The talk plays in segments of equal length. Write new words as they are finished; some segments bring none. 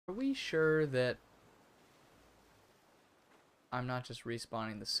Are we sure that I'm not just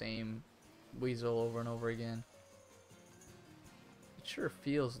respawning the same Buizel over and over again? It sure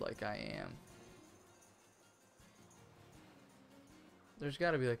feels like I am. There's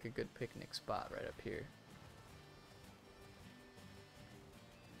got to be like a good picnic spot right up here.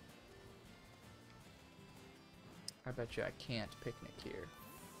 I bet you I can't picnic here.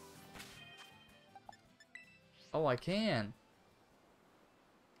 Oh, I can.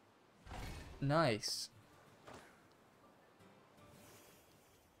 Nice.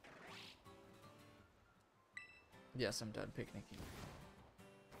 Yes, I'm done picnicking.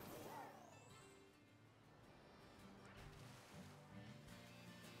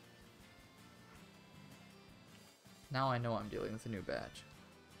 Now I know I'm dealing with a new badge.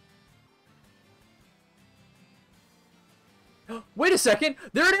 Wait a second!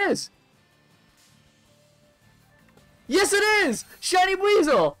 There it is! Yes, it is! Shiny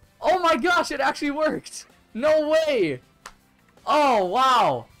Buizel! Oh my gosh, it actually worked! No way! Oh,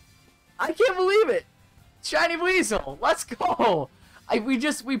 wow! I can't believe it! Shiny Buizel! Let's go!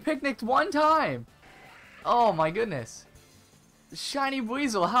 We picnicked one time! Oh my goodness. Shiny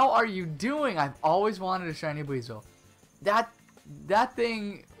Buizel, how are you doing? I've always wanted a Shiny Buizel. That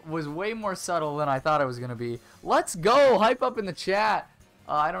thing was way more subtle than I thought it was gonna be. Let's go! Hype up in the chat.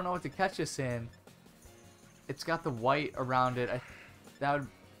 I don't know what to catch this in. It's got the white around it.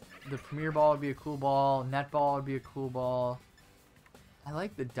 The Premier Ball would be a cool ball. Net Ball would be a cool ball. I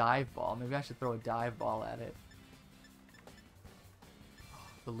like the Dive Ball. Maybe I should throw a Dive Ball at it.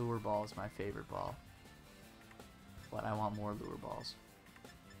 The Lure Ball is my favorite ball. But I want more Lure Balls.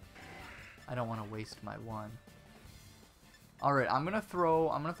 I don't want to waste my one. Alright, I'm gonna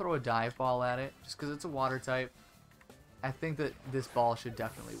throw a Dive Ball at it, just because it's a water type. I think that this ball should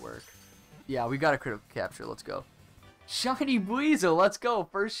definitely work. Yeah, we got a critical capture, let's go. Shiny Buizel, let's go!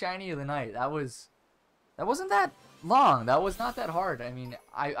 First shiny of the night. That wasn't that long. That was not that hard. I mean,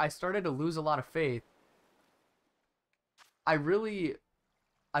 I started to lose a lot of faith. I really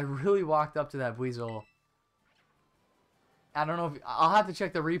walked up to that Buizel. I don't know if I'll have to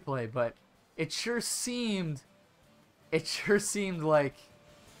check the replay, but it sure seemed like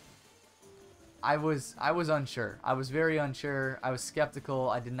I was unsure. I was very unsure. I was skeptical.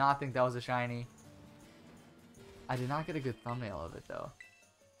 I did not think that was a shiny. I did not get a good thumbnail of it though.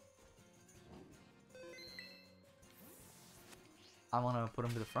 I want to put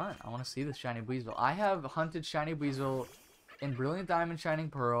him to the front. I want to see the shiny Buizel. I have hunted shiny Buizel in Brilliant Diamond, Shining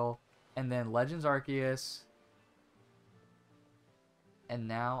Pearl, and then Legends Arceus, and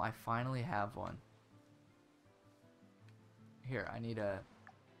now I finally have one. Here, I need to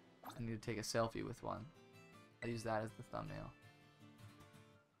take a selfie with one. I'll use that as the thumbnail.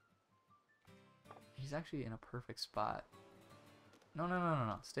 He's actually in a perfect spot.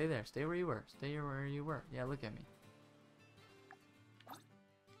 No. Stay there. Stay where you were. Stay where you were. Yeah, look at me.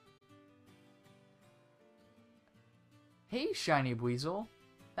 Hey, shiny Buizel.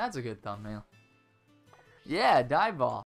 That's a good thumbnail. Yeah, Dive Ball.